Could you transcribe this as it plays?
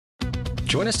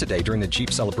Join us today during the Jeep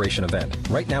Celebration event.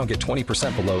 Right now, get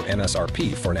 20% below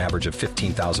MSRP for an average of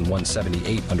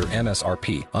 $15,178 under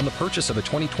MSRP on the purchase of a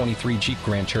 2023 Jeep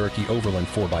Grand Cherokee Overland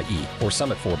 4xE or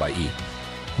Summit 4xE.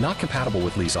 Not compatible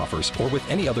with lease offers or with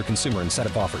any other consumer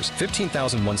incentive offers.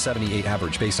 $15,178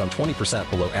 average based on 20%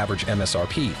 below average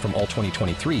MSRP from all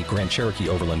 2023 Grand Cherokee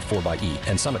Overland 4xE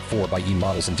and Summit 4xE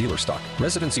models in dealer stock.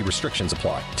 Residency restrictions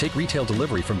apply. Take retail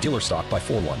delivery from dealer stock by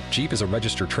 4/1. Jeep is a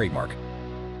registered trademark.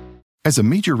 As a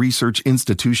major research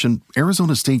institution,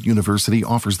 Arizona State University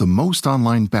offers the most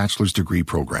online bachelor's degree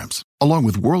programs, along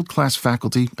with world-class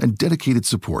faculty and dedicated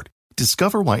support.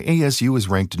 Discover why ASU is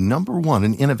ranked #1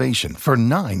 in innovation for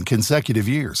 9 consecutive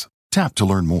years. Tap to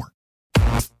learn more.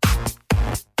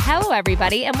 Hello,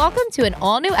 everybody, and welcome to an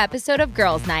all-new episode of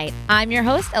Girls Night. I'm your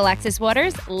host, Alexis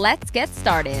Waters. Let's get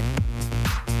started.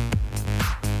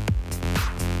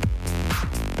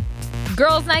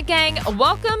 Girls Night gang,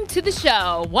 welcome to the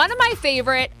show. One of my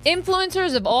favorite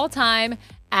influencers of all time,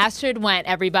 Astrid Wendt,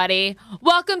 everybody.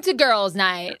 Welcome to Girls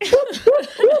Night. Dude,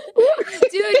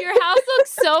 your house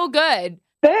looks so good.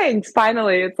 Thanks.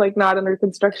 Finally, it's like not under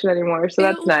construction anymore, so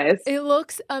that's nice. It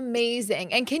looks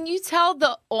amazing. And can you tell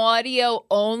the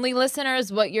audio-only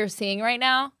listeners what you're seeing right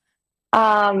now?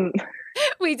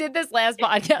 We did this last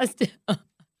podcast.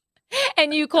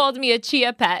 And you called me a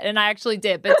chia pet, and I actually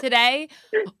did. But today...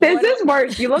 This is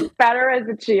worse. You look better as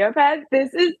a chia pet.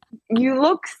 You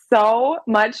look so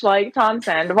much like Tom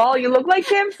Sandoval. You look like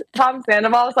Tom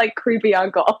Sandoval's like creepy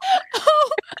uncle.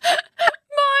 Oh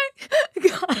my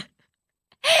God.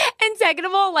 And second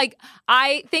of all, like,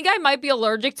 I think I might be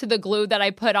allergic to the glue that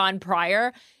I put on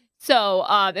prior. So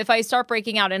if I start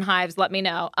breaking out in hives, let me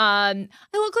know. I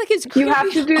look like his creepy...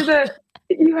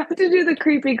 You have to do the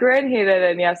creepy grin he did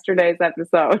in yesterday's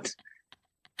episode.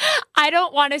 I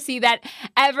don't want to see that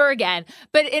ever again.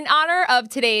 But in honor of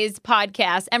today's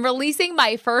podcast and releasing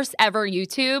my first ever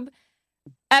YouTube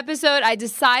episode, I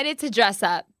decided to dress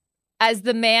up as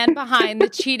the man behind the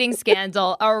cheating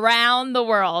scandal around the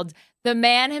world, the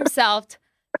man himself,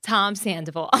 Tom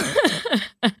Sandoval.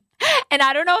 And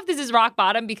I don't know if this is rock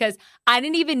bottom because I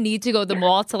didn't even need to go to the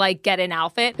mall to like get an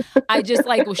outfit. I just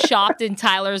like shopped in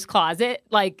Tyler's Closet.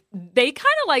 Like they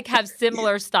kind of like have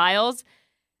similar styles.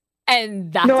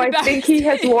 And that's I think he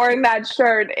has worn that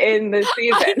shirt in the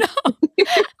season.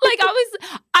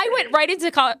 I went right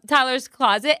into Tyler's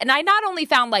Closet and I not only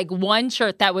found like one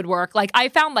shirt that would work, like I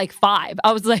found like 5.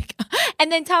 I was like,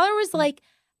 and then Tyler was like,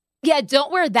 yeah,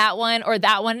 don't wear that one or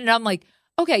that one. And I'm like,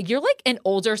 okay, you're like an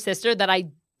older sister that I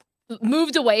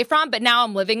moved away from, but now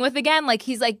I'm living with again. Like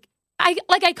he's like, I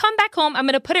come back home, I'm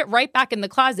gonna put it right back in the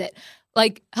closet.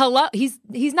 Like, hello, he's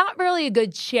not really a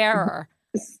good sharer.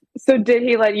 So did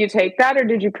he let you take that, or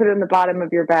did you put it in the bottom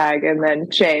of your bag and then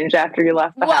change after you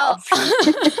left the house?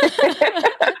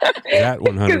 That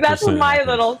 100%. Because that's what my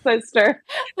little sister.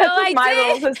 That's what my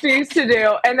little sister used to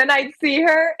do. And then I'd see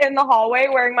her in the hallway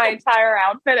wearing my entire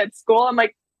outfit at school. I'm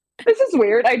like, this is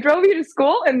weird. I drove you to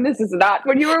school, and this is not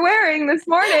what you were wearing this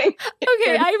morning.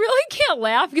 Okay, I really can't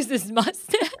laugh because this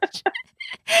mustache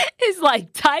is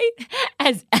like tight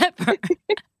as ever.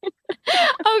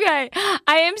 Okay,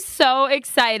 I am so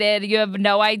excited. You have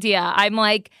no idea. I'm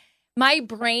like, my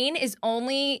brain is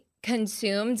only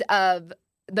consumed of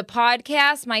the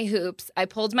podcast, my hoops. I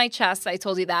pulled my chest. I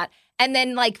told you that. And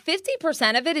then like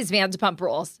 50% of it is Vanderpump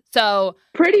Rules. So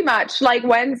pretty much like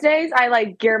Wednesdays, I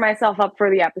like gear myself up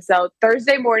for the episode.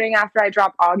 Thursday morning after I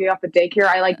drop Augie off at daycare,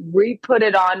 I like re-put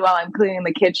it on while I'm cleaning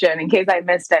the kitchen in case I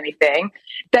missed anything.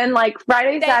 Then like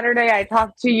Friday, Saturday, I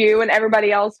talk to you and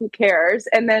everybody else who cares.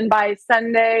 And then by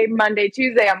Sunday, Monday,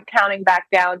 Tuesday, I'm counting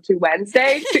back down to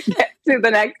Wednesday to get to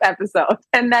the next episode.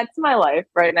 And that's my life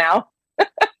right now.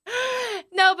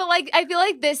 No, but like I feel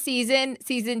like this season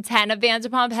 10 of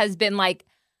Vanderpump has been like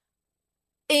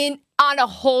on a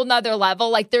whole nother level.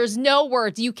 Like there's no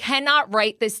words. You cannot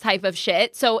write this type of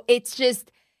shit. So it's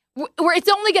just it's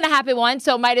only gonna happen once.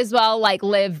 So might as well like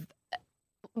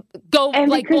go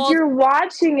and like because you're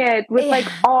watching it with like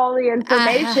all the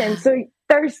information. So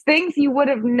there's things you would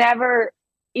have never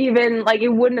even like it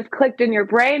wouldn't have clicked in your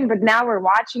brain, but now we're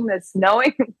watching this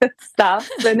knowing this stuff,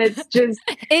 and it's just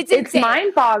it's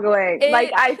mind-boggling.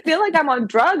 Like I feel like I'm on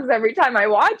drugs every time I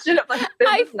watch it. I'm like,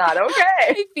 this is not okay.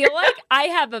 I feel like I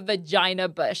have a vagina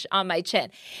bush on my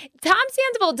chin. Tom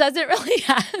Sandoval doesn't really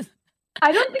have.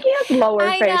 I don't think he has lower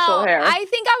facial hair. I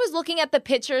think I was looking at the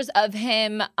pictures of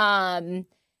him and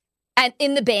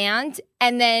in the band,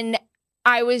 and then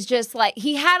I was just like,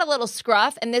 he had a little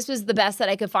scruff, and this was the best that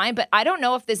I could find, but I don't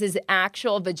know if this is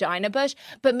actual vagina bush,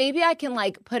 but maybe I can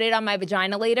like put it on my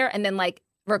vagina later and then like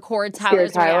record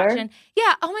Tyler's reaction.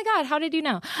 Yeah. Oh my God. How did you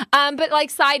know? But like,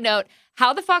 side note,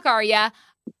 how the fuck are ya?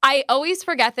 I always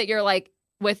forget that you're like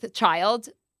with a child.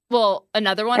 Well,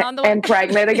 another one on the way. And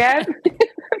pregnant again.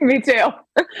 Me too.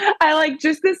 I like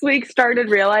just this week started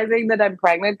realizing that I'm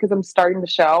pregnant because I'm starting the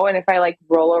show. And if I like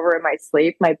roll over in my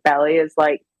sleep, my belly is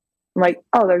like, I'm like,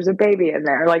 oh, there's a baby in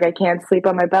there. Like I can't sleep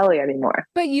on my belly anymore.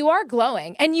 But you are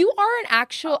glowing, and you are an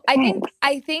actual. I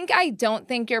don't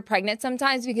think you're pregnant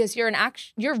sometimes because you're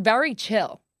you're very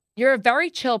chill. You're a very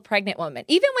chill pregnant woman.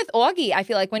 Even with Augie, I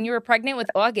feel like when you were pregnant with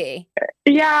Augie.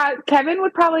 Yeah, Kevin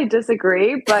would probably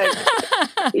disagree, but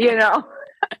you know,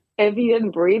 if he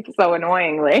didn't breathe so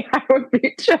annoyingly, I would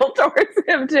be chill towards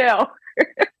him too.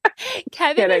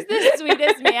 Kevin is the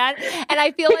sweetest man, and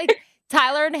I feel like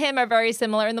Tyler and him are very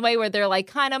similar in the way where they're like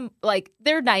kind of like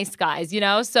they're nice guys, you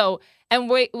know? So, and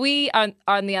we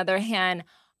on the other hand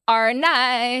are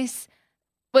nice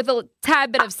with a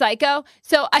tad bit of psycho.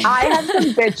 So I have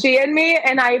some bitchy in me,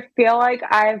 and I feel like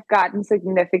I've gotten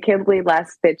significantly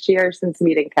less bitchier since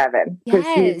meeting Kevin. Because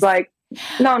he's like,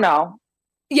 no.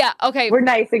 Yeah, okay. We're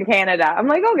nice in Canada. I'm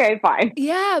like, okay, fine.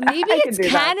 Yeah, maybe it's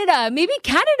Canada. That. Maybe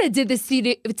Canada did this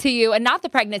to you and not the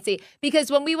pregnancy. Because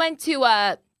when we went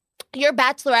to your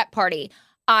bachelorette party,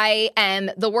 I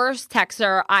am the worst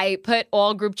texter. I put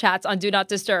all group chats on Do Not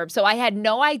Disturb. So I had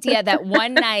no idea that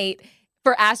one night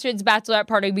for Astrid's bachelorette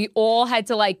party, we all had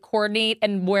to like coordinate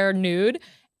and wear nude.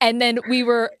 And then we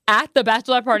were at the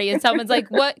bachelorette party and someone's like,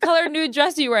 what color nude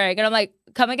dress are you wearing? And I'm like,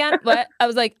 come again? What? I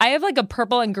was like, I have like a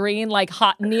purple and green, like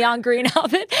hot neon green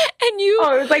outfit. And you.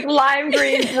 Oh, it was like lime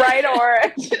green, bright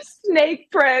orange,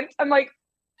 snake print. I'm like.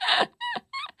 And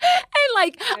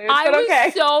like, I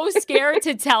was so scared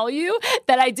to tell you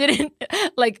that I didn't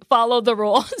like follow the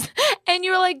rules. And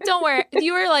you were like, don't worry.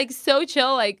 You were like so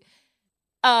chill, like,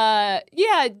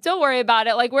 yeah, don't worry about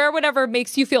it. Like, wear whatever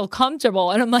makes you feel comfortable.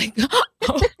 And I'm like,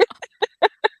 oh.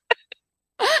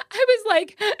 I was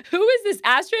like, who is this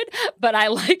Astrid? But I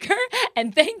like her.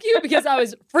 And thank you because I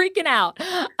was freaking out.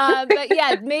 But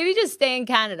yeah, maybe just stay in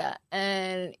Canada.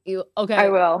 And you, okay. I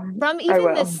will. From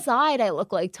even the side, I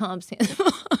look like Tom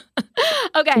Sandoval.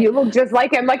 Okay. You look just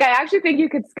like him. Like, I actually think you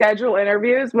could schedule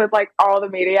interviews with like all the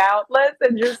media outlets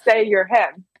and just say you're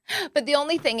him. But the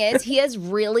only thing is he has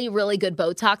really, really good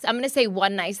Botox. I'm going to say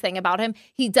one nice thing about him.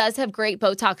 He does have great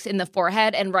Botox in the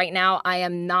forehead. And right now I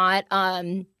am not,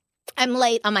 I'm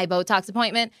late on my Botox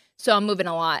appointment. So I'm moving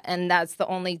a lot. And that's the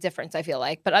only difference I feel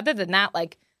like. But other than that,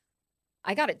 like,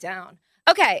 I got it down.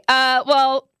 Okay.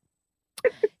 Well,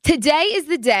 today is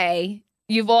the day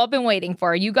you've all been waiting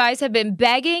for. You guys have been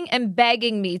begging and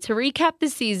begging me to recap the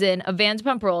season of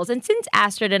Vanderpump Rules. And since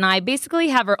Astrid and I basically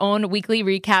have our own weekly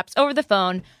recaps over the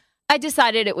phone, I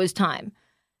decided it was time.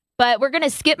 But we're going to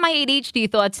skip my ADHD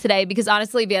thoughts today because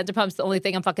honestly, Vanderpump's the only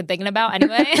thing I'm fucking thinking about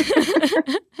anyway.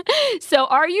 So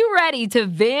are you ready to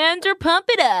Vanderpump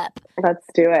it up? Let's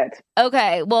do it.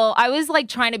 Okay. Well, I was like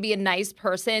trying to be a nice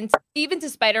person, even to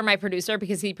Spider, my producer,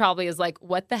 because he probably is like,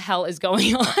 what the hell is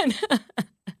going on?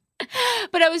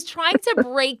 But I was trying to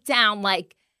break down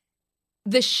like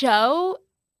the show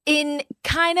in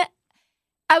kind of,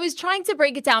 I was trying to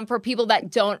break it down for people that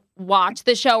don't watch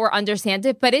the show or understand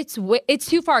it, but it's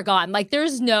too far gone. Like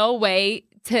there's no way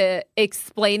to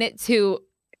explain it to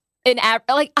an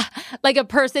like a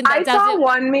person that doesn't. I saw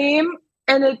one meme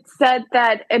and it said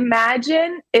that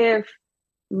imagine if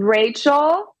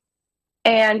Rachel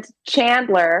and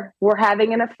Chandler were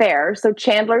having an affair. So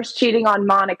Chandler's cheating on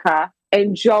Monica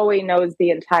and Joey knows the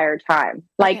entire time.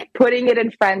 Like putting it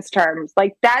in Friends terms.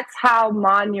 Like that's how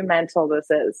monumental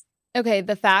this is. Okay,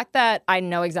 the fact that I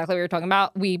know exactly what you're talking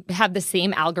about, we have the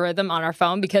same algorithm on our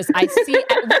phone because I see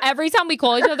every time we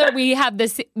call each other, we have the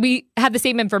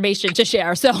same information to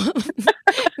share. So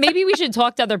maybe we should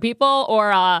talk to other people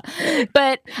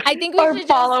but I think we should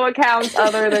follow accounts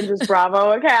other than just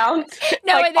Bravo accounts.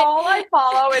 No, like, all I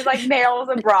follow is like nails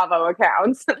and Bravo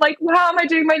accounts. Like, how am I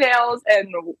doing my nails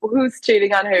and who's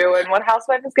cheating on who and what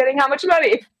housewife is getting how much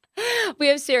money? We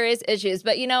have serious issues,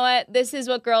 but you know what? This is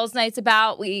what Girls Night's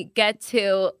about. We get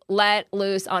to let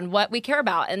loose on what we care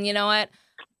about. And you know what?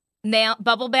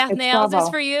 Bubble bath nails is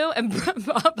for you. And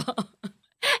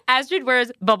Astrid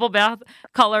wears bubble bath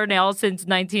color nails since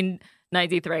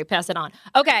 1993. Pass it on.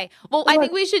 Okay. Well, I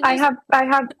think we should. I have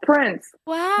prints.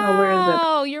 Wow. Oh, where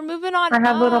is it? You're moving on. I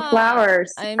have little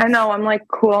flowers. I know. I'm like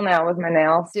cool now with my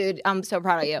nails. Dude, I'm so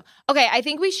proud of you. Okay. I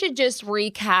think we should just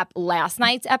recap last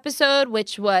night's episode,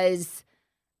 which was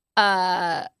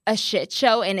a shit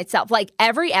show in itself. Like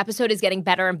every episode is getting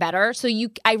better and better. So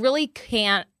I really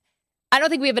can't. I don't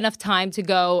think we have enough time to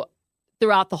go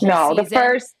throughout the whole No,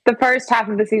 season. the first half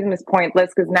of the season was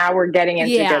pointless because now we're getting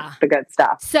into the good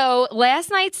stuff. So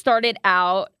last night started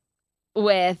out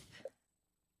with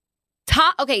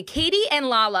Katie and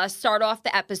Lala start off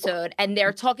the episode and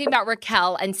they're talking about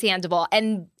Raquel and Sandoval.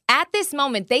 And at this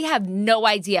moment, they have no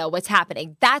idea what's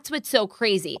happening. That's what's so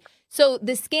crazy. So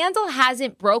the scandal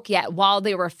hasn't broke yet while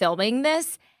they were filming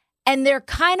this. And they're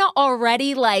kind of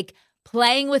already like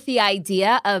playing with the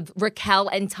idea of Raquel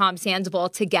and Tom Sandoval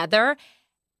together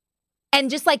and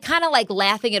just like kind of like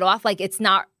laughing it off like it's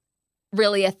not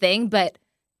really a thing, but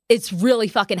it's really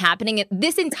fucking happening.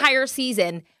 This entire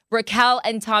season, Raquel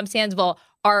and Tom Sandoval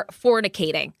are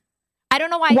fornicating. I don't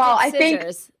know why I think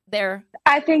there.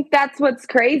 I think that's what's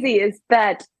crazy is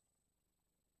that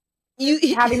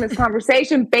you having this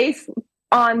conversation based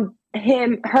on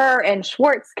her and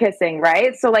Schwartz kissing,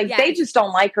 right? So like they just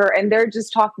don't like her and they're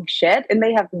just talking shit and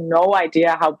they have no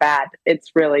idea how bad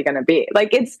it's really going to be.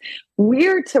 Like it's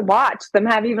weird to watch them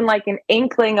have even like an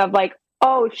inkling of like,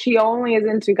 oh, she only is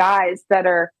into guys that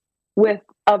are with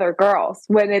other girls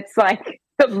when it's like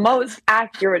the most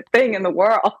accurate thing in the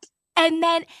world. And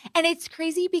it's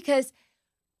crazy because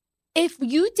if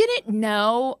you didn't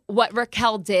know what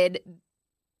Raquel did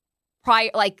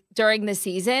prior, like during the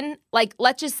season, like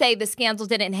let's just say the scandal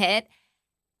didn't hit,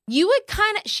 you would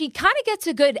she kind of gets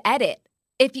a good edit.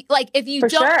 If you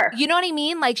don't, sure. You know what I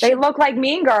mean? Like they look like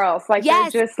mean girls. Like they're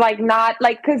just like not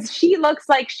like, cause she looks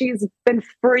like she's been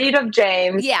freed of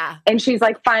James. Yeah. And she's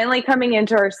like finally coming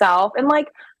into herself and like,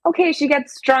 okay, she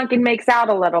gets drunk and makes out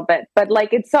a little bit, but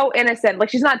like, it's so innocent. Like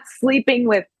she's not sleeping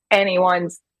with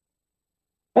anyone's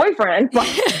boyfriend.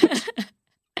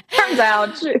 Turns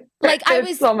out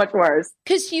it's so much worse.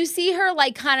 Because you see her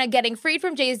like kind of getting freed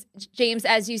from James,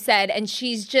 as you said, and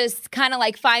she's just kind of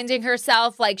like finding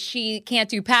herself like she can't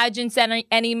do pageants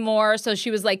anymore. So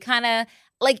she was like kind of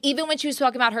like even when she was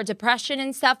talking about her depression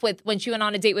and stuff when she went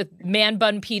on a date with Man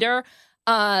Bun Peter,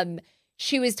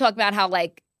 she was talking about how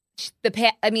like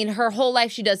her whole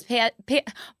life she does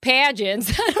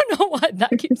pageants. I don't know what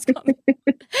that keeps coming.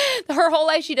 Her whole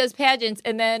life she does pageants,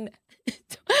 and then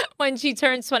when she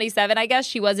turns 27, I guess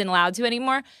she wasn't allowed to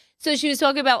anymore. So she was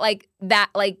talking about like that,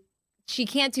 like she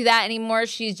can't do that anymore.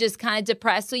 She's just kind of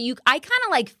depressed. So I kind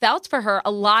of like felt for her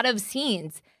a lot of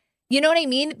scenes. You know what I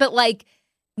mean? But like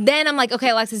then I'm like, okay,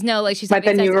 Alexis, no, like she's. But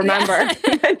then you remember.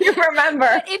 Then you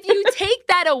remember. But if you take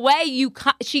that away,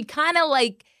 she kind of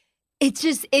like. It's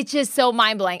just so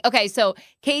mind blowing. Okay, so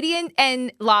Katie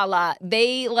and Lala,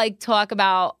 they like talk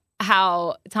about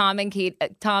how Tom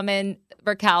and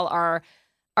Raquel are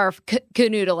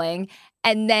canoodling,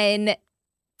 and then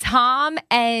Tom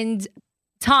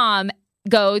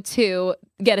go to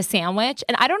get a sandwich,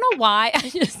 and I don't know why. I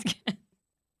just can't.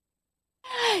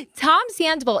 Tom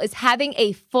Sandoval is having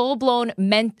a full blown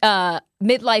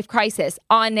midlife crisis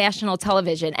on national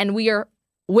television, and we are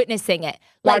witnessing it,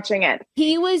 watching it.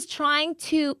 He's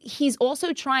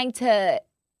also trying to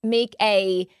make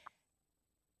a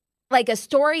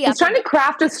story. He's trying to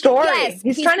craft a story. Yes,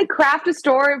 he's trying to craft a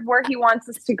story of where he wants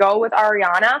us to go with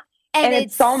Ariana. And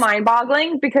it's so mind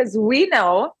boggling because we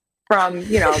know from,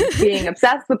 being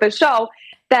obsessed with the show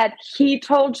that he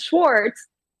told Schwartz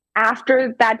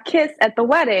after that kiss at the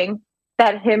wedding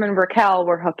that him and Raquel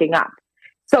were hooking up.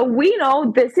 So we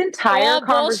know this entire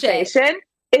conversation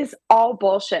is all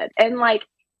bullshit. And like,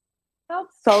 I felt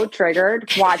so triggered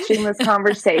watching this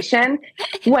conversation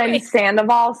when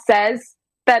Sandoval says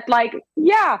that like,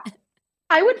 yeah,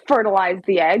 I would fertilize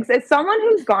the eggs. As someone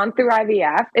who's gone through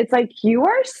IVF, it's like you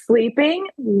are sleeping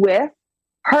with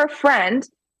her friend,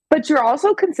 but you're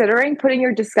also considering putting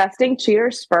your disgusting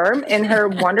cheater sperm in her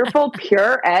wonderful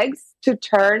pure eggs to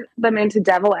turn them into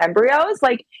devil embryos.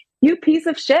 Like, you piece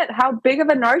of shit. How big of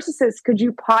a narcissist could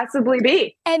you possibly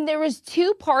be? And there was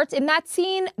 2 parts in that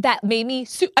scene that made me,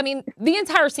 the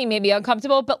entire scene made me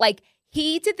uncomfortable, but like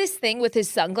he did this thing with his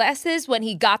sunglasses when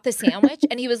he got the sandwich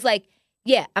and he was like,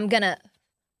 yeah, I'm going to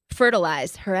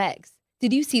fertilize her eggs.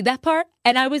 Did you see that part?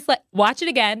 And I was like, watch it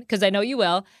again because I know you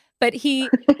will. But he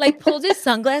like pulled his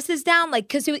sunglasses down, like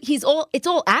because it's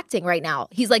all acting right now.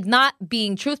 He's like not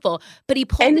being truthful, but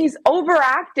he's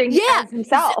overacting as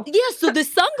himself. Yeah. So the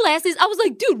sunglasses, I was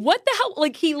like, dude, what the hell?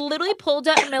 Like he literally pulled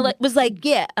out and I was like,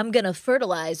 yeah, I'm gonna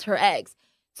fertilize her eggs.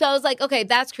 So I was like, okay,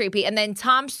 that's creepy. And then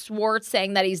Tom Schwartz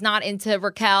saying that he's not into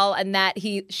Raquel and that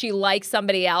she likes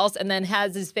somebody else, and then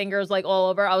has his fingers like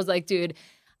all over. I was like, dude.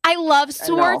 I love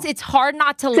Schwartz. It's hard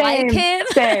not to like him.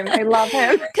 Same. I love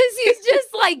him. Because he's just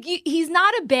like, he's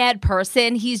not a bad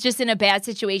person. He's just in a bad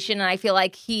situation. And I feel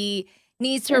like he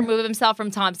needs to remove himself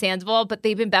from Tom Sandoval. But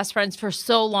they've been best friends for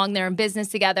so long. They're in business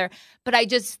together. But I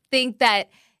just think that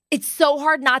it's so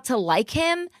hard not to like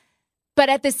him. But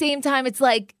at the same time, it's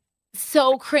like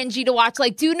so cringy to watch.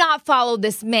 Like, do not follow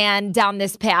this man down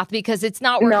this path because it's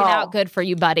not working out good for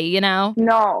you, buddy, you know?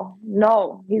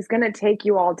 No. He's going to take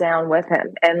you all down with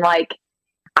him. And like,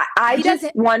 I just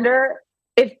wonder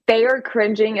if they are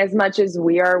cringing as much as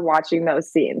we are watching those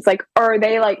scenes. Like, or are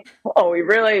they like, oh, we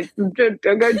really did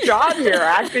a good job here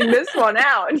acting this one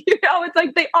out? You know, it's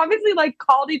like they obviously like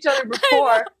called each other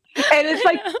before. And it's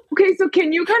like, okay, so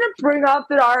can you kind of bring up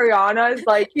that Ariana is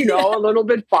like, you know, a little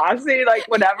bit bossy, like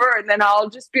whatever. And then I'll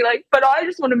just be like, but I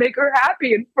just want to make her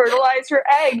happy and fertilize her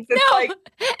eggs. It's like,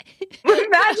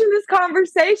 imagine this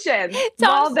conversation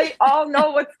while they all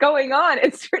know what's going on.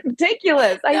 It's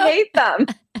ridiculous. I hate them.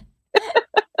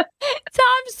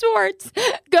 Tom Schwartz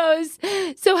goes,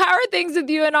 so how are things with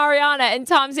you and Ariana? And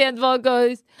Tom Sandoval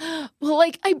goes, well,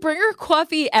 like I bring her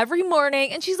coffee every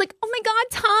morning. And she's like, oh my God,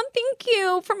 Tom, thank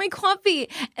you for my coffee.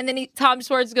 And then Tom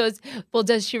Schwartz goes, well,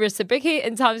 does she reciprocate?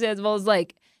 And Tom Sandoval is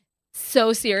like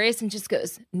so serious and just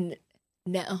goes,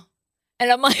 no.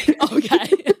 And I'm like, okay.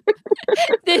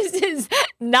 This is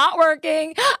not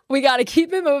working. We got to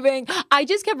keep it moving. I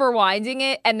just kept rewinding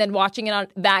it and then watching it on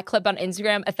that clip on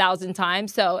Instagram 1,000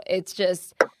 times. So it's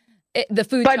just the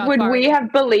food. But would we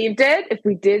have believed it if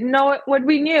we didn't know it? What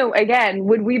we knew again?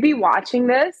 Would we be watching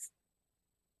this?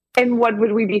 And what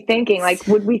would we be thinking? Like,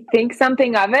 would we think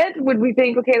something of it? Would we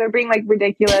think, okay, they're being like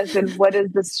ridiculous? And what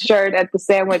is this shirt at the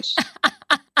sandwich?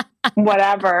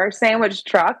 Whatever sandwich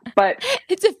truck, but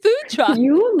it's a food truck.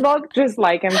 You look just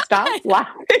like him. Stop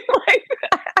laughing like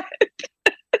that.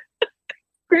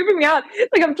 Creeping me out.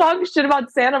 Like I'm talking shit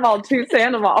about Sandoval to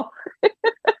Sandoval.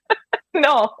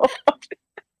 No. Okay.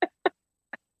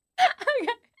 I'm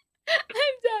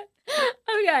done.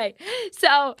 Okay.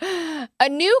 So a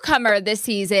newcomer this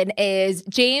season is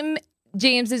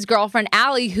James's girlfriend,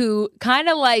 Allie, who kind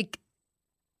of like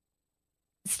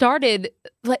started,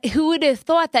 like, who would have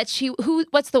thought that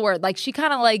what's the word? Like, she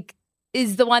kind of like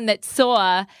is the one that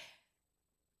saw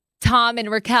Tom and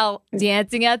Raquel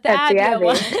dancing at the Abbey at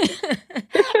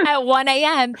 1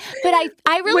 a.m. But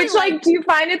I really Which, like, do you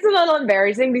find it's a little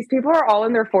embarrassing? These people are all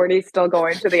in their 40s still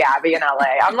going to the Abbey in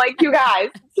LA. I'm like, you guys,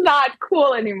 it's not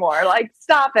cool anymore. Like,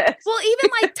 stop it. Well,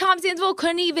 even like Tom Sandoval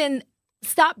couldn't even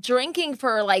stop drinking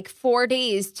for like 4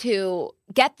 days to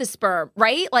get the sperm,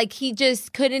 right? Like he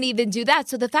just couldn't even do that.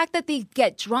 So the fact that they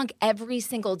get drunk every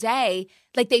single day,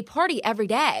 like they party every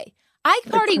day. I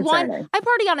party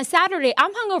on a Saturday.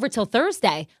 I'm hungover till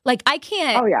Thursday. Like I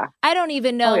can't. Oh yeah. I don't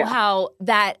even know how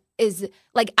that is.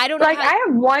 Like I don't know. Like I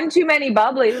have one too many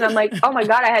bubblies, and I'm like, oh my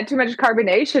God, I had too much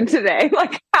carbonation today.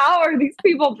 Like how are these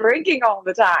people drinking all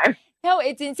the time? No,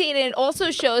 it's insane, and it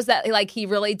also shows that like he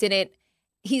really didn't.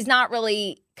 He's not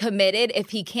really committed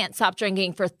if he can't stop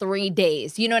drinking for 3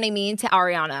 days. You know what I mean? To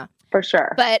Ariana. For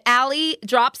sure. But Allie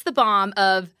drops the bomb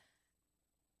of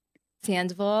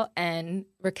Sandoval and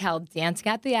Raquel dancing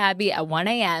at the Abbey at 1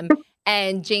 a.m.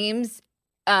 and James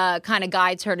kind of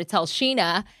guides her to tell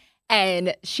Sheena.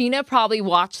 And Sheena probably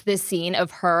watched this scene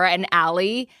of her and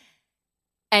Allie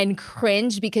and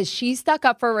cringed because she stuck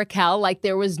up for Raquel like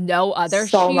there was no other.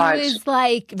 She was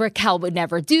like, Raquel would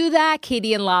never do that.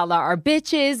 Katie and Lala are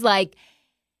bitches. Like,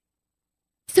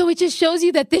 so it just shows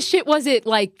you that this shit wasn't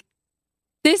like,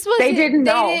 this was. They didn't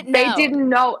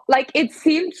know. Like, it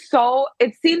seemed so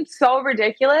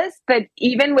ridiculous that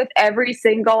even with every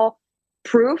single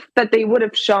proof that they would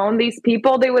have shown these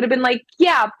people, they would have been like,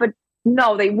 yeah, but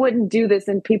no, they wouldn't do this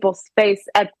in people's face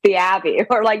at the Abbey,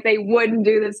 or like they wouldn't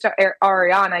do this to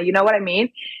Ariana. You know what I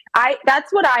mean?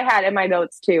 That's what I had in my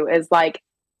notes too, is like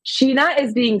Sheena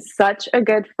is being such a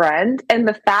good friend. And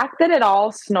the fact that it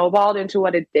all snowballed into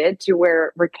what it did to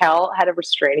where Raquel had a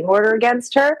restraining order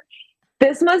against her,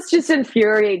 this must just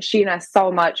infuriate Sheena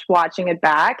so much watching it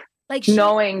back. Like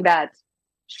knowing that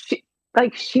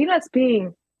Sheena's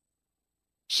being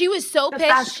she was so the pissed.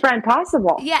 Best friend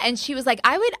possible. Yeah, and she was like,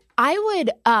 I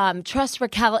would trust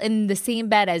Raquel in the same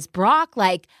bed as Brock,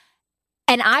 like,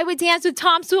 and I would dance with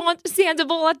Tom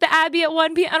Sandoval at the Abbey at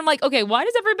 1 p.m. And I'm like, okay, why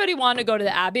does everybody want to go to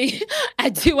the Abbey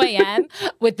at 2 a.m.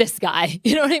 with this guy?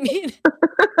 You know what I mean?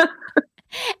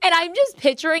 And I'm just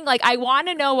picturing, like, I want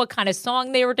to know what kind of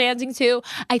song they were dancing to.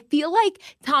 I feel like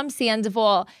Tom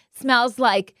Sandoval smells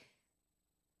like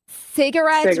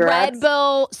cigarettes, Red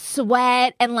Bull,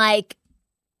 sweat, and like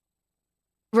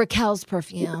Raquel's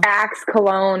perfume. Axe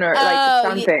cologne or like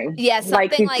something. Yeah, something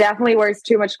like he definitely wears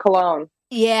too much cologne.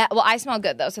 Yeah, well, I smell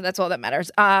good though, so that's all that matters.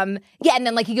 Yeah, and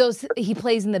then like he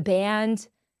plays in the band.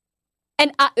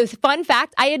 And fun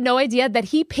fact, I had no idea that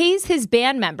he pays his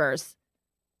band members.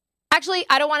 Actually,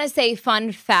 I don't want to say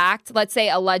fun fact. Let's say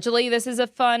allegedly this is a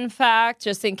fun fact,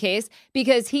 just in case,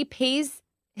 because he pays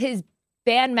his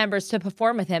band members to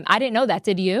perform with him. I didn't know that.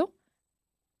 Did you?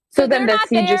 So then does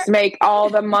he just make all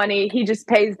the money? He just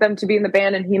pays them to be in the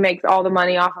band and he makes all the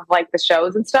money off of like the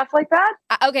shows and stuff like that?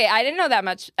 Okay, I didn't know that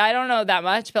much. I don't know that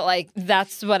much, but like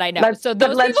that's what I know. Let's people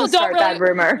just start that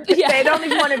rumor. Yeah. They don't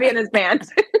even want to be in his band.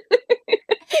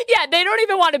 Yeah, they don't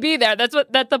even want to be there. That's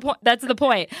the point. That's the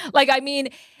point. Like, I mean,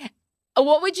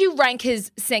 what would you rank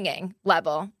his singing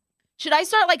level? Should I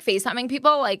start like FaceTiming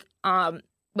people like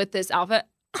with this outfit?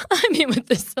 I mean, with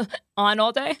this on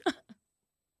all day?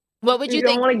 What would you think?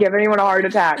 You don't want to give anyone a heart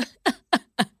attack. Still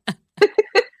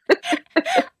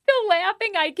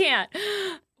laughing, I can't.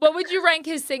 What would you rank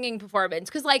his singing performance?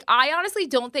 Because, like, I honestly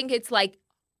don't think it's, like,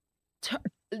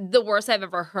 the worst I've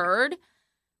ever heard.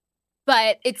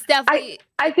 But it's definitely...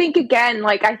 I think, again,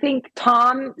 like, I think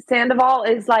Tom Sandoval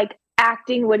is, like,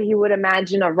 acting what he would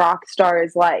imagine a rock star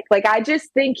is like. Like, I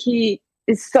just think he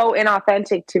is so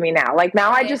inauthentic to me now. Like,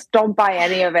 now I just don't buy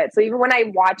any of it. So even when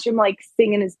I watch him, like,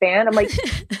 sing in his band, I'm like,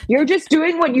 you're just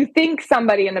doing what you think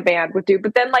somebody in a band would do.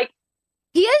 But then, like,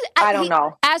 he is. I don't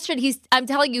know. Astrid, I'm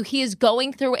telling you, he is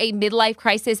going through a midlife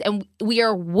crisis, and we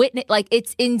are like,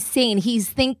 it's insane.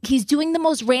 He's doing the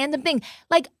most random thing.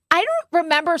 Like, I don't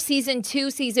remember season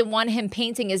 1, him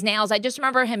painting his nails. I just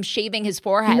remember him shaving his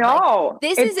forehead. No,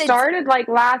 like, it started like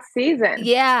last season.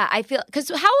 Yeah, I feel, because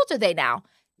how old are they now?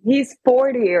 He's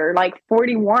 40 or like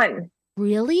 41.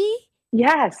 Really?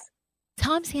 Yes.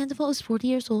 Tom Sandoval is 40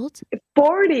 years old?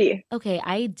 40. Okay,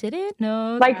 I didn't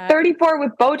know like that. 34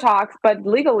 with Botox, but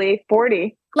legally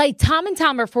 40. Like Tom and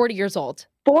Tom are 40 years old.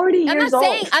 40 years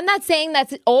old. I'm not saying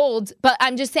that's old, but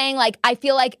I'm just saying, like, I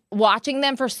feel like watching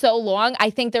them for so long,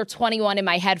 I think they're 21 in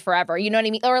my head forever. You know what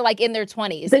I mean? Or like in their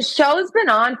 20s. The show's been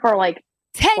on for like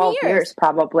 10 years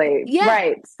probably. Yeah.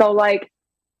 Right. So like,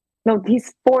 no,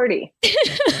 he's 40.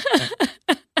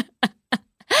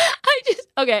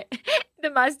 Okay. The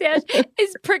mustache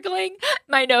is prickling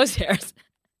my nose hairs.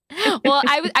 Well,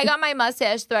 I got my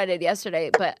mustache threaded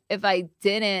yesterday, but if I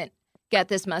didn't get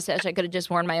this mustache, I could have just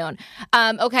worn my own.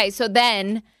 Okay, so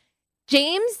then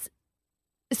James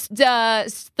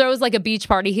throws like a beach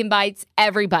party. He invites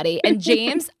everybody. And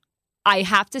James, I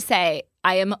have to say,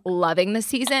 I am loving the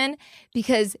season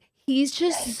because he's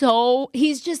just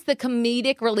the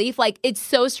comedic relief. Like, it's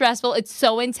so stressful. It's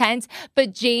so intense.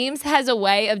 But James has a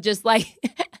way of just like,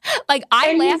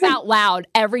 I laugh out loud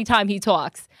every time he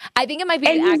talks. I think it might be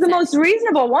and he's the most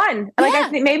reasonable one. Like, I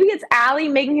think maybe it's Allie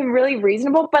making him really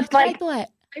reasonable, but like, I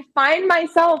find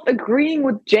myself agreeing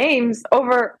with James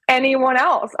over anyone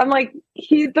else. I'm like,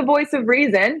 he's the voice of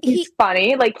reason. He's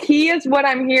funny. Like, he is what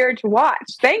I'm here to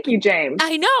watch. Thank you, James.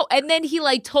 I know. And then he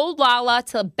like told Lala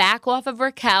to back off of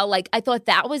Raquel. Like, I thought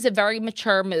that was a very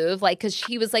mature move. Like, because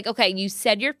she was like, okay, you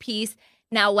said your piece.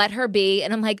 Now let her be.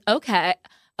 And I'm like, okay,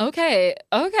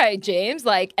 James.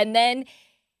 Like, and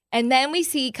then we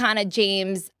see kind of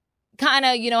James, kind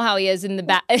of, you know how he is in the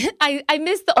back. I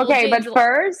missed the old James.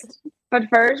 But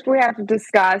first, we have to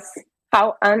discuss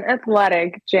how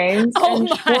unathletic James and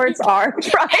Schwartz are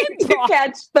trying to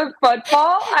catch the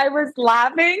football. I was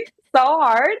laughing so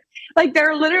hard. Like,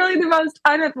 they're literally the most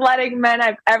unathletic men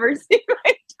I've ever seen in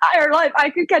my entire life.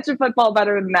 I could catch a football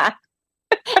better than that.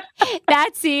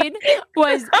 That scene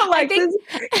was... Alexis,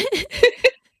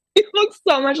 you look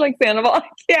so much like Sandoval. I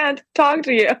can't talk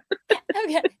to you.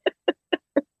 Okay.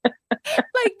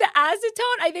 Like the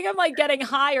acetone, I think I'm like getting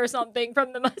high or something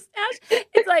from the mustache.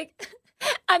 It's like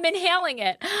I'm inhaling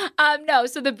it. No,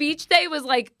 so the beach day was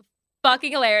like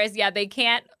fucking hilarious. Yeah, they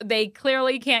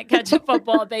clearly can't catch a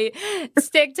football. They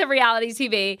stick to reality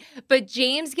TV. But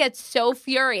James gets so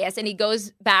furious and he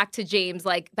goes back to James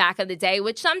like back in the day,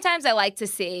 which sometimes I like to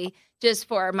see just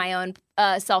for my own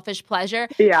selfish pleasure.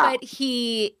 Yeah. But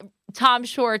Tom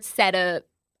Schwartz said a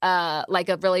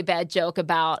really bad joke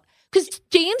about, because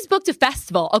James booked a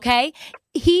festival, okay?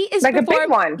 He is like a big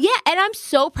one. Yeah, and I'm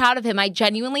so proud of him. I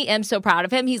genuinely am so proud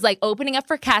of him. He's like opening up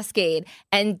for Cascade,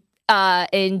 and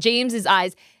in James's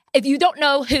eyes, if you don't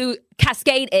know who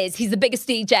Cascade is, he's the biggest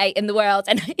DJ in the world,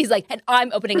 and he's like, and I'm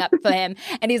opening up for him,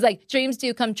 and he's like, dreams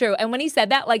do come true. And when he said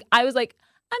that, like, I was like,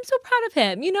 I'm so proud of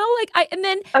him, you know? Like, and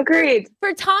then agreed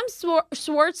for Tom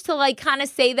Schwartz to like kind of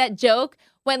say that joke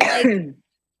when like.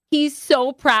 He's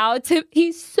so proud to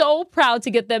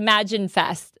get the Imagine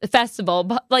Festival.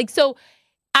 But like, so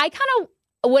I kind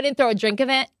of wouldn't throw a drink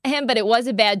at him, but it was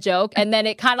a bad joke. And then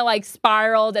it kind of like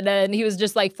spiraled and then he was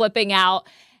just like flipping out.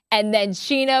 And then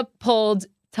Sheena pulled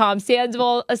Tom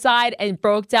Sandoval aside and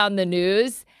broke down the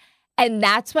news. And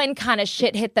that's when kind of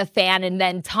shit hit the fan. And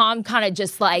then Tom kind of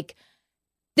just like,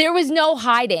 there was no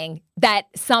hiding that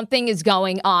something is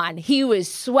going on. He was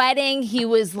sweating. He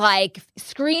was like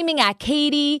screaming at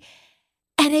Katie.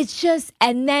 And it's just,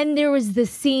 and then there was the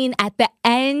scene at the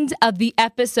end of the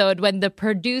episode when the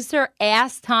producer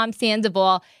asked Tom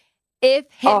Sandoval if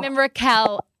him and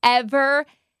Raquel ever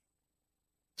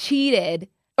cheated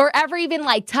or ever even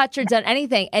like touched or done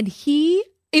anything. And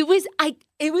it was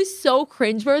so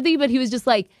cringeworthy, but he was just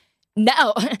like,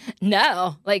 no.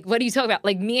 Like, what are you talking about?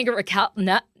 Like me and Raquel?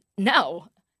 No.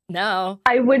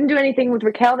 I wouldn't do anything with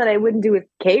Raquel that I wouldn't do with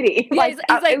Katie. Like,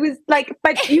 it was like,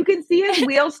 but you can see his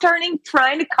wheels turning,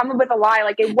 trying to come up with a lie.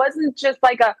 Like, it wasn't just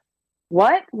like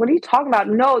what? What are you talking about?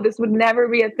 No, this would never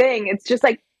be a thing. It's just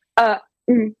like, no.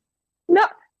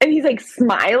 And he's like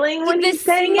smiling when he's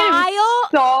saying it.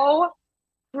 So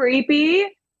creepy.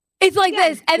 It's like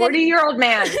this. And 40-year-old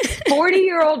man.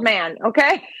 40-year-old man.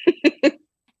 Okay.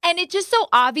 And it's just so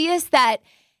obvious that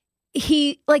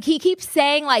he keeps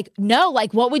saying like, no,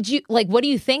 like, what are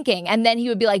you thinking? And then he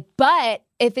would be like, but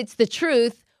if it's the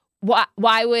truth,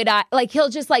 why would I, like, he'll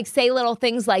just like say little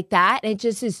things like that. And it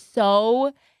just is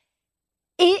so,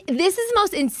 this is the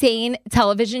most insane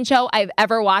television show I've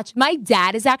ever watched. My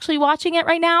dad is actually watching it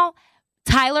right now.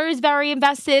 Tyler is very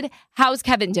invested. How's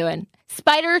Kevin doing?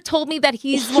 Spider told me that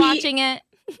he's watching it.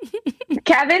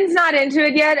 Kevin's not into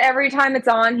it yet. Every time it's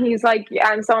on, he's like,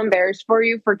 I'm so embarrassed for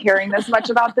you for caring this much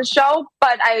about the show.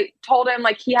 But I told him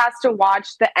like he has to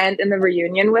watch the end and the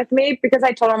reunion with me, because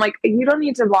I told him like, you don't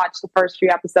need to watch the first few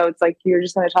episodes. Like, you're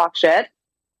just going to talk shit.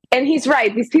 And he's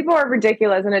right. These people are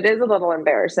ridiculous, and it is a little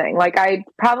embarrassing. Like, I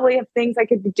probably have things I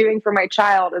could be doing for my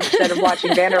child instead of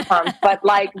watching Vanderpump. But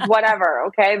like, whatever.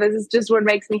 Okay, this is just what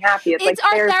makes me happy. It's like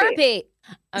our therapy.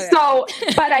 Okay. So,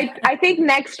 but I think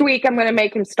next week I'm going to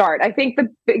make him start. I think the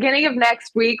beginning of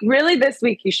next week, really this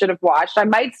week he should have watched. I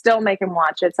might still make him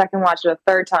watch it, second watch it a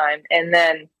third time, and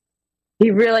then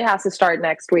he really has to start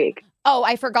next week. Oh,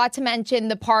 I forgot to mention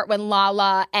the part when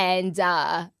Lala and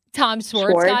Tom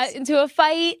Schwartz got into a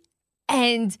fight.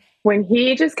 And when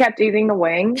he just kept eating the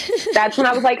wing, that's when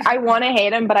I was like, I want to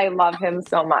hate him, but I love him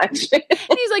so much. And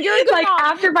he's like, you're a good like mom.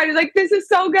 After fight, he's like, this is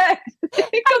so good.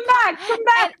 Come back.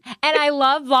 And I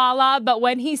love Lala, but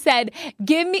when he said,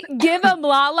 give him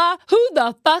Lala, who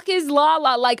the fuck is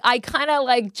Lala? Like, I kind of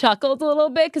like chuckled a little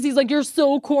bit, because he's like, you're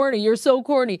so corny.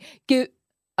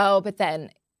 But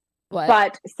then what?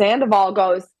 But Sandoval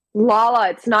goes, Lala,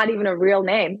 it's not even a real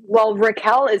name. Well,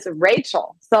 Raquel is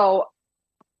Rachel. So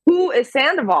who is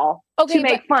Sandoval to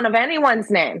make fun of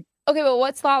anyone's name? Okay, but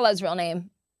what's Lala's real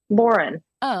name? Lauren.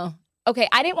 Oh, okay.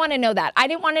 I didn't want to know that. I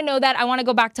want to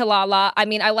go back to Lala. I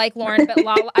mean, I like Lauren, but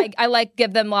Lala, I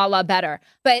give them Lala better.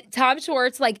 But Tom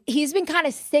Schwartz, like, he's been kind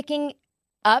of sticking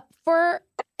up for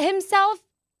himself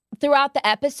throughout the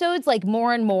episodes, like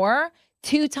more and more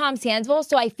to Tom Sandoval.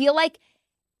 So I feel like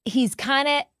he's kind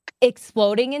of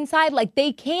exploding inside. Like,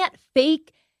 they can't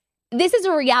fake. This is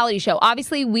a reality show.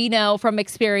 Obviously, we know from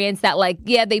experience that, like,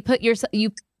 yeah, they put you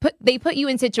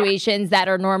in situations that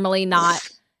are normally not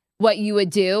what you would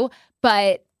do.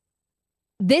 But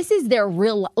this is their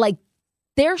real, like,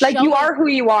 they're like, you are who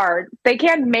you are. They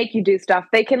can't make you do stuff.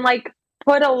 They can like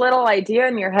put a little idea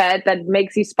in your head that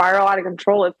makes you spiral out of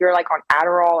control if you're like on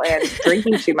Adderall and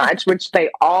drinking too much, which they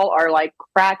all are like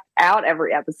cracked out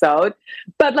every episode.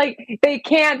 But like, they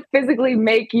can't physically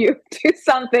make you do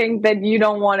something that you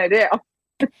don't want to do.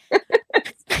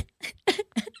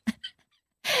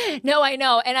 No, I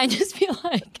know. And I just feel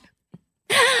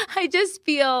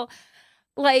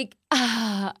like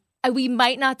we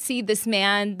might not see this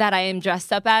man that I am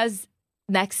dressed up as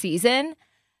next season.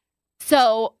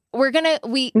 So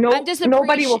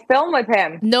nobody will film with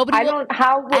him.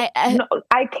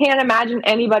 I can't imagine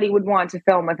anybody would want to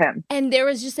film with him. And there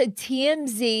was just a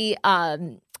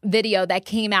TMZ video that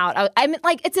came out. I mean,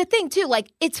 like, it's a thing too.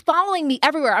 Like, it's following me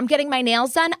everywhere. I'm getting my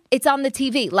nails done. It's on the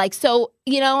TV. Like, so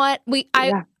you know what? We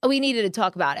needed to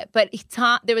talk about it. But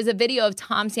there was a video of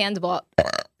Tom Sandoval.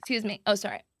 Excuse me. Oh,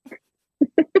 sorry.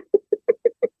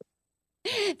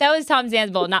 That was Tom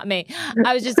Sandoval, not me.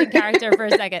 I was just a character for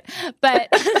a second. But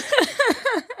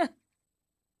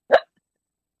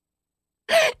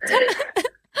oh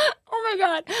my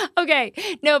God. Okay.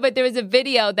 No, but there was a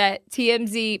video that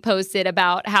TMZ posted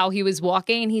about how he was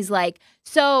walking. And he's like,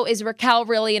 so is Raquel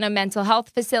really in a mental health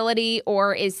facility,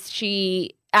 or is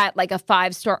she at like a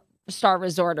 5-star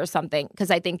resort or something?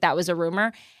 Because I think that was a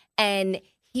rumor. And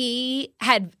he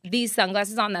had these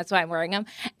sunglasses on. That's why I'm wearing them.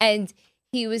 And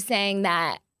he was saying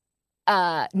that,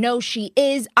 no, she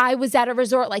is. I was at a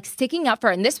resort, like, sticking up for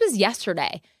her. And this was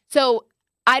yesterday. So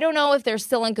I don't know if they're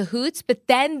still in cahoots. But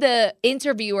then the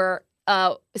interviewer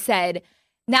said,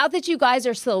 now that you guys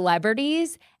are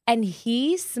celebrities, and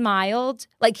he smiled.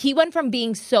 Like, he went from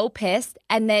being so pissed.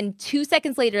 And then 2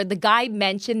 seconds later, the guy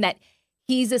mentioned that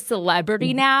he's a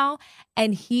celebrity now,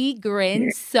 and he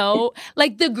grins so,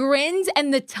 like, the grins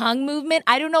and the tongue movement,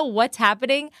 I don't know what's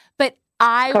happening, but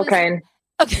Cocaine.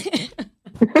 Okay.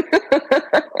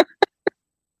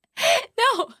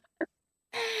 No.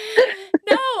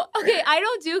 Okay, I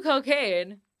don't do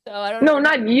cocaine. So I don't know. No,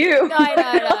 not you. No, I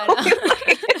know.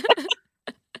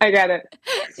 I get it.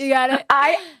 You got it?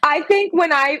 I think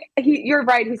you're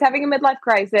right, he's having a midlife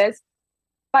crisis,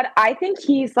 but I think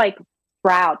he's like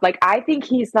proud. Like, I think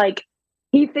he's like,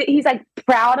 he's like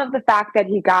proud of the fact that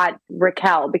he got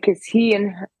Raquel, because he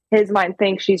in his mind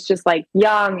thinks she's just like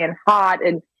young and hot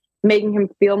and making him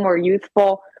feel more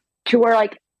youthful, to where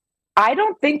like, I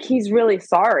don't think he's really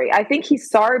sorry. I think he's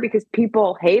sorry because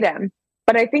people hate him,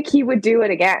 but I think he would do it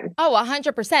again. Oh,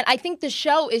 100%. I think the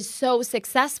show is so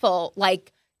successful,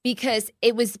 like, because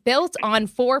it was built on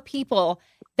 4 people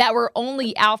that were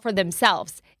only out for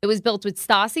themselves. It was built with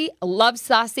Stassi. I love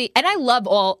Stassi. And I love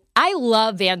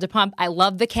Vanderpump. I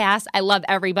love the cast. I love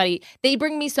everybody. They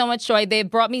bring me so much joy. They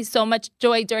brought me so much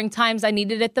joy during times I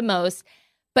needed it the most.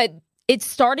 But it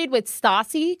started with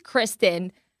Stassi,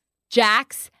 Kristen,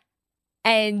 Jax,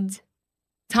 and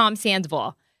Tom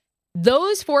Sandoval.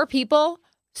 Those 4 people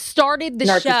started the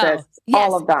show. Yes.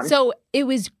 All of them. So it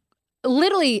was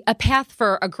literally a path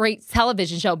for a great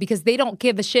television show, because they don't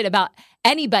give a shit about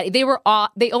anybody.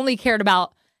 They only cared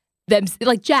about them,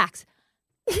 like Jax.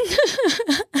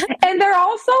 And they're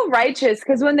also righteous,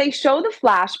 because when they show the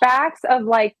flashbacks of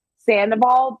like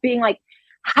Sandoval being like,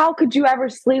 how could you ever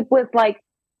sleep with like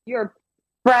your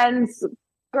friend's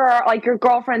girl, like your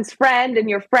girlfriend's friend and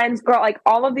your friend's girl, like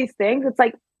all of these things, it's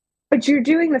like, but you're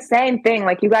doing the same thing.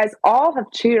 Like, you guys all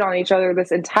have cheated on each other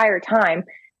this entire time.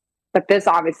 But this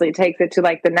obviously takes it to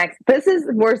like the next. This is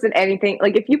worse than anything.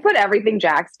 Like, if you put everything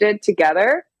Jax did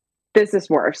together, this is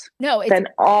worse than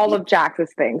all of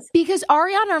Jax's things. Because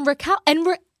Ariana and Raquel and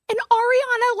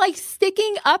Ariana, like,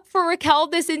 sticking up for Raquel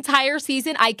this entire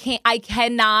season, I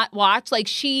cannot watch. Like,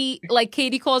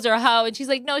 Katie calls her a hoe, and she's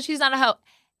like, no, she's not a hoe.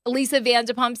 Lisa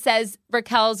Vanderpump says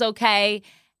Raquel's okay.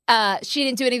 She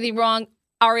didn't do anything wrong.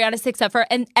 Ariana sticks up for her.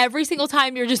 And every single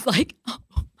time you're just like, oh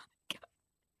my God.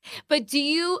 But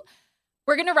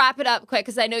we're going to wrap it up quick,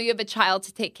 because I know you have a child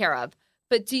to take care of.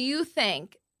 But do you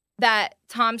think that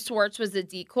Tom Schwartz was a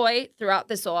decoy throughout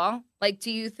this all? Like,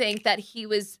 do you think that he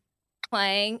was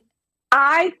playing?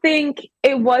 I think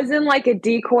it wasn't like a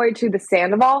decoy to the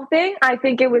Sandoval thing. I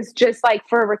think it was just like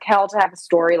for Raquel to have a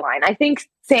storyline. I think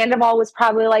Sandoval was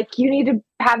probably like, you need to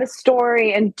have a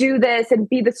story and do this and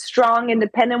be the strong,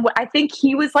 independent. I think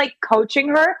he was like coaching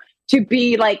her to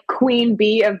be like queen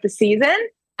bee of the season,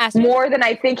 Astrid? More than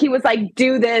I think he was like,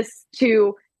 do this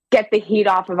to get the heat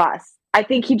off of us. I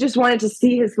think he just wanted to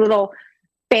see his little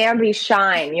Bambi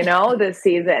shine, this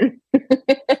season.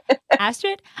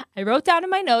 Astrid, I wrote down in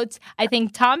my notes, I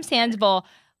think Tom Sandoval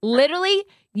literally,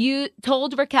 you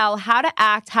told Raquel how to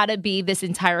act, how to be this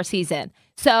entire season.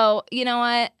 So, you know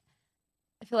what?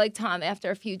 I feel like, Tom, after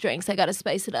a few drinks, I got to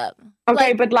spice it up.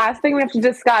 Okay, but last thing we have to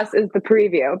discuss is the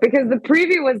preview, because the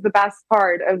preview was the best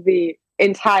part of the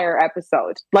entire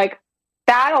episode. Like,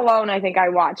 that alone, I think I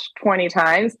watched 20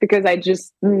 times, because I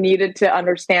just needed to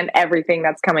understand everything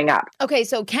that's coming up. Okay,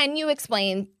 so can you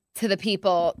explain to the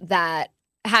people that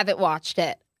haven't watched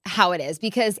it how it is?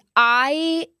 Because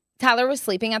Tyler was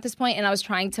sleeping at this point, and I was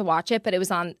trying to watch it, but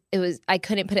I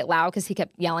couldn't put it loud because he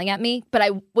kept yelling at me. But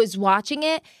I was watching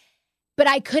it, but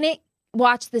I couldn't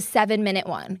watch the 7-minute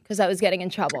one because I was getting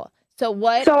in trouble. So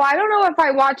I don't know if I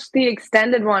watched the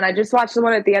extended one. I just watched the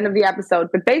one at the end of the episode.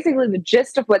 But basically the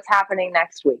gist of what's happening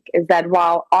next week is that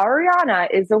while Ariana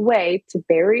is away to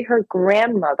bury her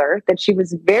grandmother that she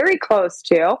was very close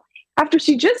to after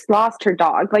she just lost her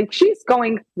dog, like, she's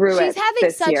going through it. She's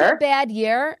having such a bad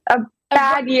year. A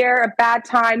bad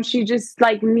time. She just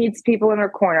like needs people in her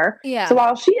corner. Yeah. So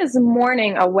while she is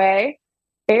mourning away,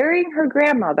 burying her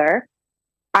grandmother,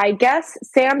 I guess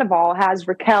Sandoval has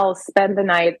Raquel spend the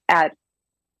night at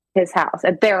his house,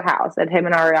 at their house, at him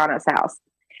and Ariana's house.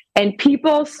 And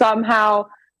people somehow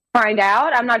find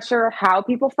out. I'm not sure how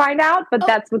people find out, but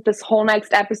that's what this whole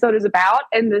next episode is about.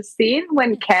 And the scene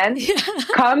when Ken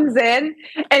comes in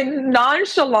and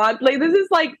nonchalantly, this is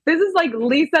like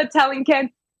Lisa telling Ken,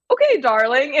 okay,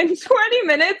 darling, in 20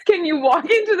 minutes, can you walk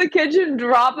into the kitchen,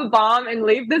 drop a bomb, and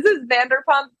leave? This is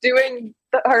Vanderpump doing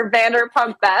her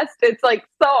Vanderpump best. It's like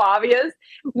so obvious.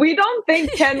 We don't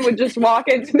think Ken would just walk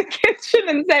into the kitchen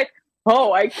and say,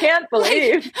 oh, I can't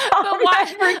believe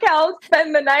why Raquel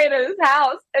spend the night at his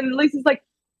house. And Lisa's like,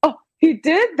 oh, he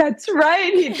did? That's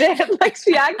right, he did. Like,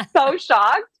 she acts so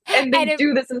shocked. And they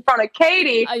do this in front of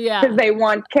Katie because they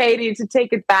want Katie to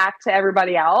take it back to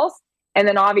everybody else. And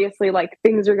then obviously like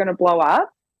things are going to blow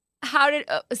up.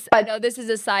 I know this is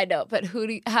a side note, but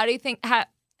how do you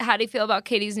feel about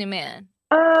Katie's new man?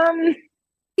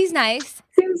 He's nice.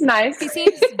 Seems nice. He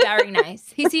seems very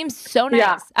nice. He seems so nice.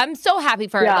 Yeah. I'm so happy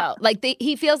for her though. Like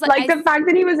he feels like the fact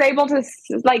that he was able to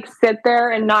like sit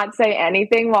there and not say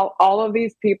anything while all of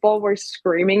these people were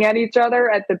screaming at each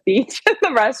other at the beach at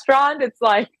the restaurant. It's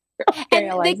like, okay,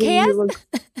 and the cast.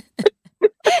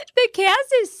 The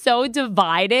cast is so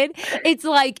divided. It's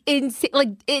like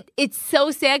it's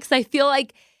so sad because I feel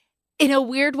like in a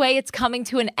weird way it's coming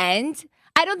to an end.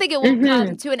 I don't think it will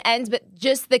come to an end, but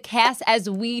just the cast as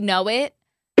we know it.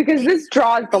 Because this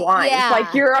draws the line. Yeah. It's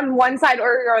like you're on one side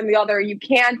or you're on the other. You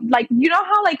can't like, you know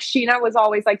how like Sheena was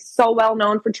always like so well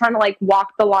known for trying to like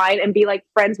walk the line and be like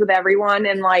friends with everyone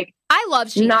and like. I love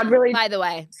Sheena, not really, by the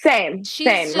way. Same.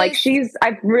 Just, like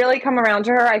I've really come around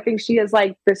to her. I think she is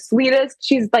like the sweetest.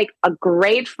 She's like a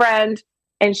great friend.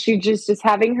 And she just is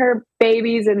having her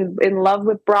babies and in love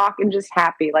with Brock and just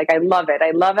happy. Like, I love it. I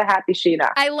love a happy Sheena.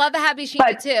 I love a happy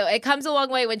Sheena, too. It comes a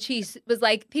long way when she was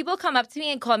like, people come up to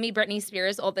me and call me Britney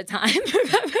Spears all the time. Said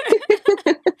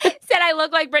I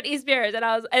look like Britney Spears. And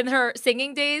I was in her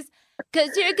singing days.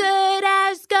 Because you're good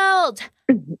as gold.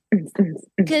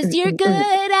 Because you're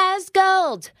good as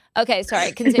gold. Okay,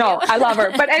 sorry. Continue. No, I love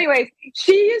her. But anyways,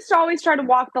 she used to always try to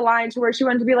walk the line to where she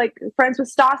wanted to be like friends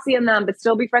with Stassi and them, but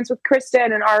still be friends with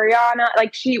Kristen and Ariana.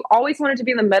 Like she always wanted to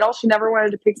be in the middle. She never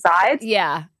wanted to pick sides.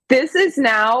 Yeah. This is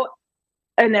now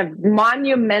a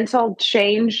monumental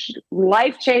change,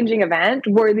 life-changing event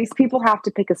where these people have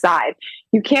to pick a side.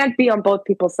 You can't be on both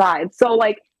people's sides. So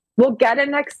like, we'll get it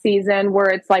next season where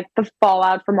it's like the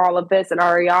fallout from all of this and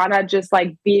Ariana just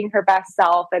like being her best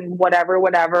self and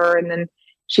whatever. And then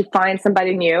she finds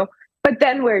somebody new. But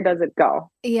then where does it go?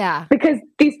 Yeah. Because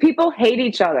these people hate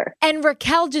each other. And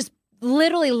Raquel just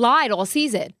literally lied all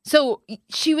season. So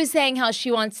she was saying how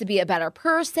she wants to be a better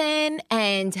person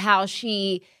and how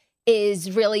she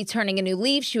is really turning a new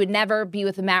leaf. She would never be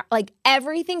with a man. Like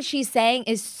everything she's saying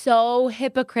is so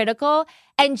hypocritical.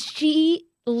 And she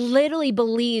literally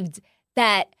believed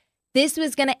that this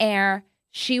was going to air.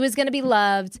 She was going to be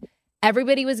loved.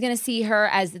 Everybody was going to see her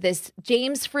as this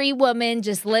James-free woman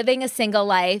just living a single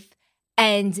life.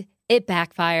 And it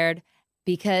backfired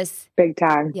because big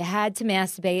time. You had to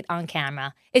masturbate on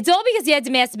camera. It's all because you had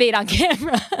to masturbate on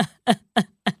camera.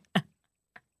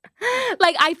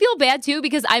 Like, I feel bad, too,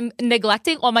 because I'm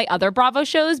neglecting all my other Bravo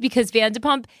shows because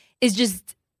Vanderpump is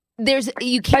just...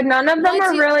 But none of them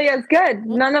are really as good.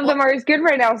 None of them are as good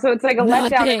right now. So it's like a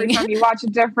letdown every time you watch a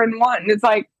different one. It's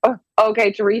like, oh,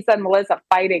 okay, Teresa and Melissa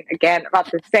fighting again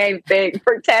about the same thing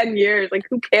for 10 years. Like,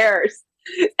 who cares?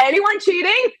 Anyone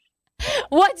cheating?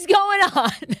 What's going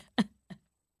on?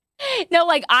 No,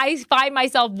 like I find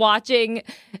myself watching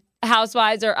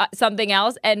Housewives or something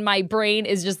else, and my brain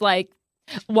is just like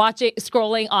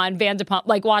scrolling on Vanderpump,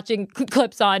 like watching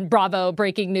clips on Bravo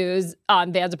breaking news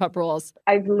on Vanderpump Rules.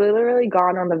 I've literally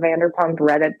gone on the Vanderpump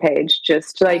Reddit page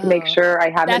just to like make sure I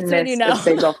haven't missed a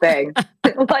single thing.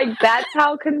 Like that's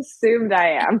how consumed I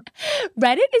am.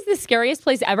 Reddit is the scariest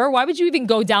place ever. Why would you even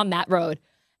go down that road?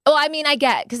 Oh, I mean, I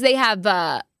get because they have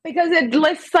because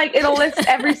it'll list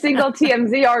every single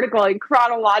TMZ article in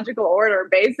chronological order,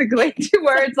 basically, to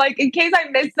where it's like in case I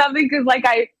missed something because like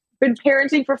I've been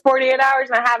parenting for 48 hours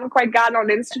and I haven't quite gotten on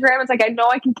Instagram. It's like I know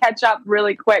I can catch up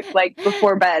really quick, like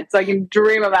before bed, so I can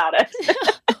dream about it.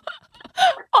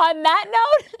 On that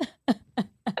note,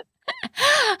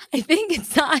 I think it's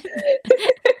time.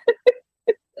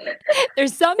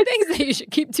 There's some things that you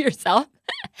should keep to yourself,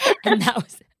 and that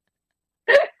was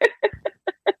it.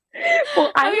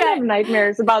 Well, I have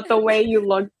nightmares about the way you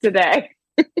look today.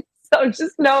 So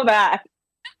just know that.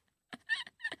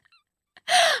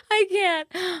 I can't.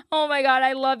 Oh my God,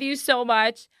 I love you so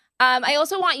much. I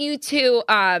also want you to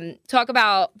talk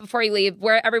about, before you leave,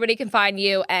 where everybody can find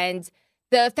you and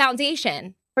the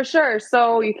foundation. For sure.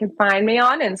 So you can find me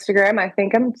on Instagram. I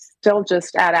think I'm still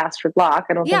just at Astrid Block.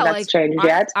 I don't think that's changed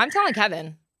yet. I'm telling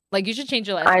Kevin. Like, you should change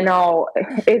your last name. I know.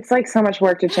 It's like so much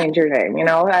work to change your name, you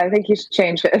know? I think you should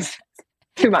change it.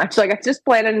 Too much. Like, I just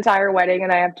planned an entire wedding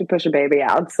and I have to push a baby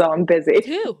out, so I'm busy.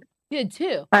 You did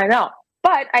too. I know.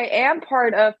 But I am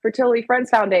part of Fertility Friends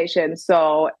Foundation,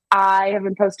 so I have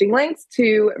been posting links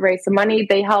to raise some money.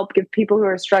 They help give people who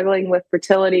are struggling with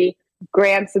fertility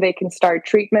grants so they can start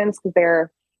treatments because they're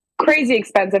crazy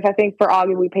expensive. I think for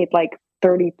Augie, we paid like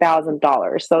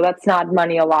 $30,000. So that's not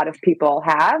money a lot of people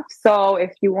have. So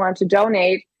if you want to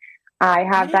donate, I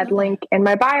have that link in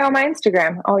my bio on my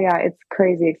Instagram. Oh yeah, it's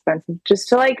crazy expensive. Just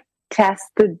to like test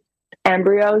the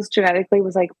embryos genetically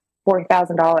was like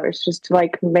 $4,000 just to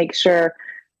like make sure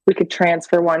we could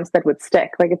transfer ones that would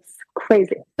stick. Like, it's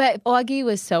crazy. But Augie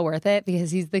was so worth it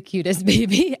because he's the cutest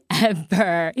baby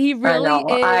ever. He really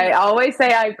is. I always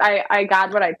say I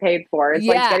got what I paid for. It's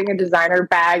like getting a designer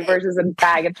bag versus a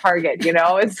bag at Target, you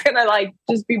know? It's going to like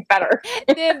just be better.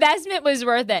 The investment was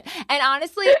worth it. And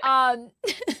honestly, I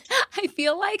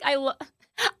feel like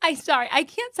sorry, I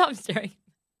can't stop staring.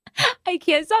 I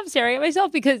can't stop staring at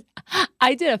myself because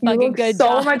I did a fucking good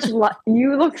job.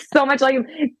 You look so much like him.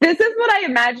 This is what I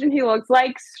imagine he looks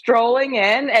like strolling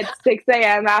in at 6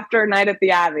 a.m. after a night at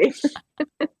the Abbey.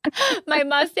 My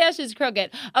mustache is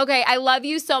crooked. Okay, I love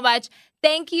you so much.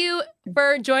 Thank you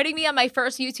for joining me on my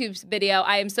first YouTube video.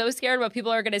 I am so scared what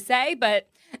people are going to say, but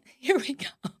here we go.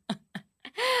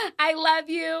 I love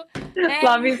you. And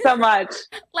love you so much.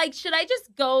 Like, should I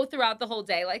just go throughout the whole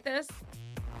day like this?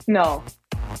 No.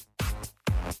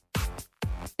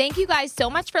 Thank you guys so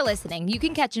much for listening. You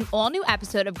can catch an all-new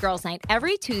episode of Girls Night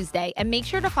every Tuesday, and make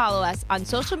sure to follow us on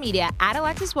social media at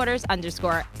AlexisWaters_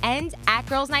 and at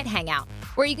Girls Night Hangout,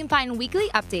 where you can find weekly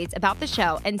updates about the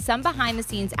show and some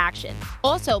behind-the-scenes action.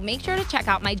 Also, make sure to check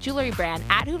out my jewelry brand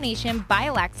at Who Nation by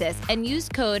Alexis and use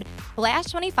code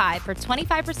FLASH25 for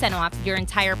 25% off your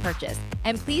entire purchase.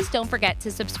 And please don't forget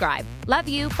to subscribe. Love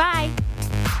you. Bye.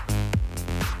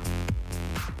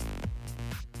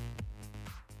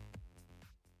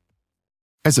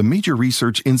 As a major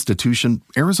research institution,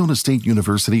 Arizona State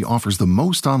University offers the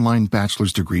most online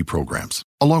bachelor's degree programs.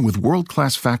 Along with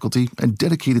world-class faculty and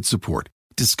dedicated support,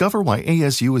 discover why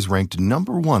ASU is ranked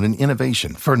 #1 in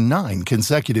innovation for 9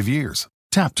 consecutive years.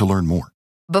 Tap to learn more.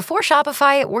 Before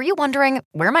Shopify, were you wondering,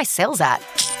 where are my sales at?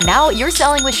 Now you're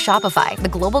selling with Shopify, the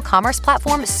global commerce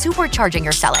platform supercharging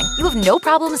your selling. You have no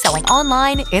problem selling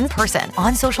online, in person,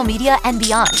 on social media, and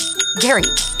beyond. Gary,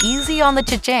 easy on the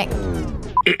cha-ching.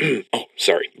 Oh,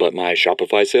 sorry, but my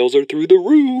Shopify sales are through the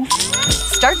roof.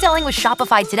 Start selling with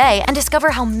Shopify today and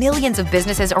discover how millions of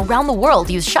businesses around the world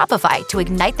use Shopify to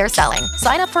ignite their selling.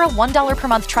 Sign up for a $1 per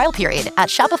month trial period at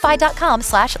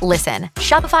shopify.com/listen.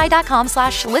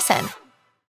 Shopify.com/listen.